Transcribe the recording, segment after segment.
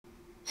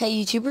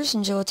Hey YouTubers,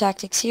 Angela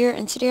Tactics here,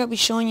 and today I'll be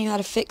showing you how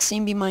to fix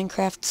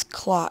CNBMinecraft's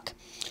clock.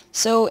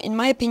 So, in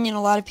my opinion,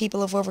 a lot of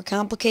people have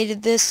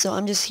overcomplicated this, so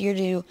I'm just here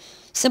to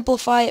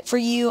simplify it for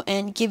you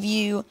and give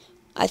you,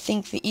 I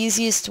think, the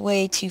easiest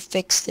way to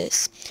fix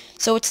this.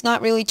 So it's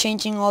not really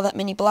changing all that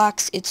many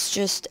blocks, it's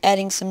just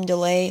adding some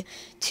delay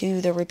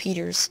to the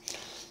repeaters.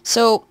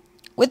 So,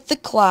 with the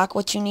clock,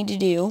 what you need to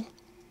do,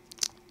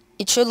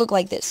 it should look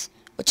like this.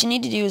 What you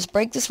need to do is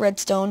break this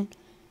redstone,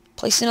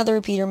 place another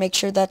repeater, make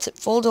sure that's at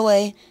full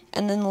delay,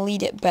 and then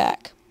lead it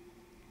back.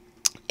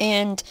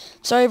 And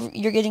sorry if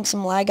you're getting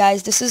some lag,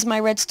 guys. This is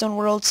my redstone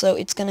world, so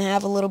it's going to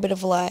have a little bit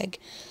of lag.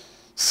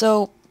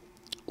 So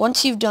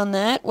once you've done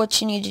that, what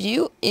you need to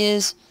do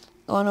is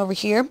go on over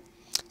here,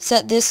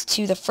 set this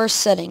to the first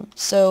setting.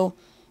 So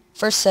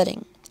first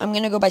setting. I'm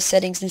going to go by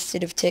settings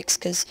instead of ticks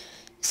because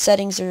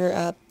settings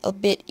are a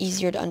bit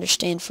easier to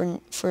understand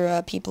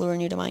for people who are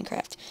new to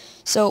Minecraft.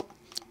 So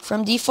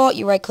from default,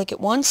 you right click it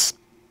once.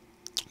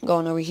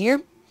 Going over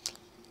here,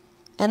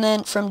 and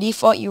then from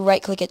default you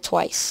right click it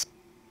twice.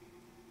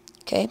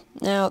 Okay,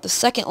 now the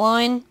second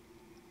line,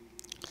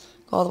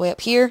 go all the way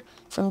up here.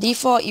 From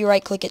default you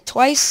right click it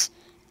twice,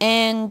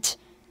 and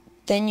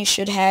then you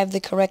should have the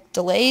correct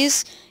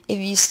delays. If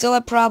you still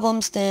have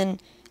problems,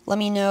 then let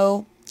me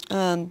know.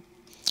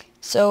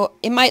 So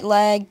it might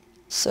lag,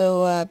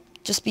 so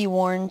just be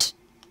warned.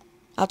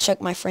 I'll check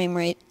my frame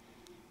rate.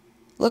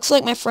 Looks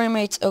like my frame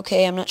rate's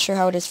okay. I'm not sure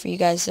how it is for you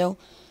guys though.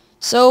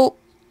 So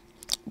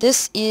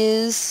this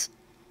is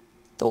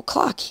the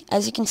clock.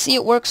 As you can see,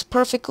 it works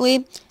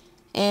perfectly,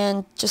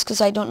 and just because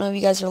I don't know if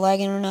you guys are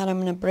lagging or not, I'm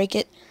going to break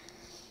it.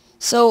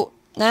 So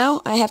now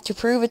I have to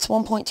prove it's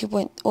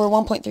 1.2 or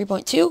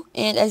 1.3.2,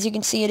 and as you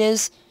can see, it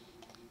is.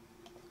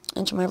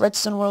 Enter my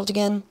redstone world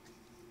again.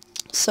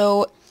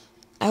 So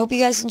I hope you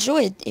guys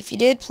enjoyed. If you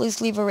did,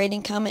 please leave a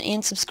rating, comment,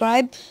 and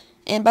subscribe.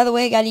 And by the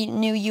way, I got a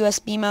new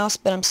USB mouse,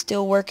 but I'm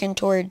still working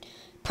toward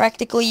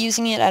practically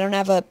using it. I don't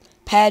have a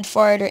pad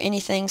for it or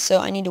anything, so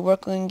I need to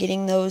work on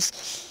getting those.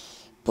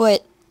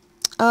 But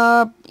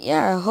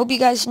yeah, I hope you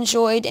guys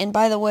enjoyed. And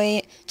by the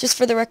way, just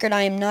for the record,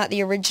 I am not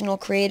the original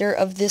creator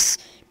of this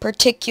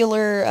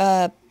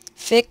particular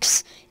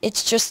fix.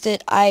 It's just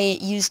that I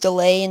used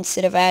delay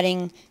instead of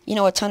adding, you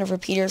know, a ton of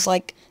repeaters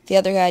like the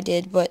other guy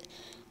did. But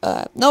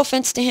no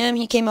offense to him,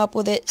 he came up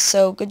with it,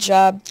 so good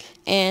job.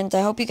 And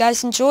I hope you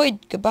guys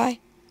enjoyed. Goodbye.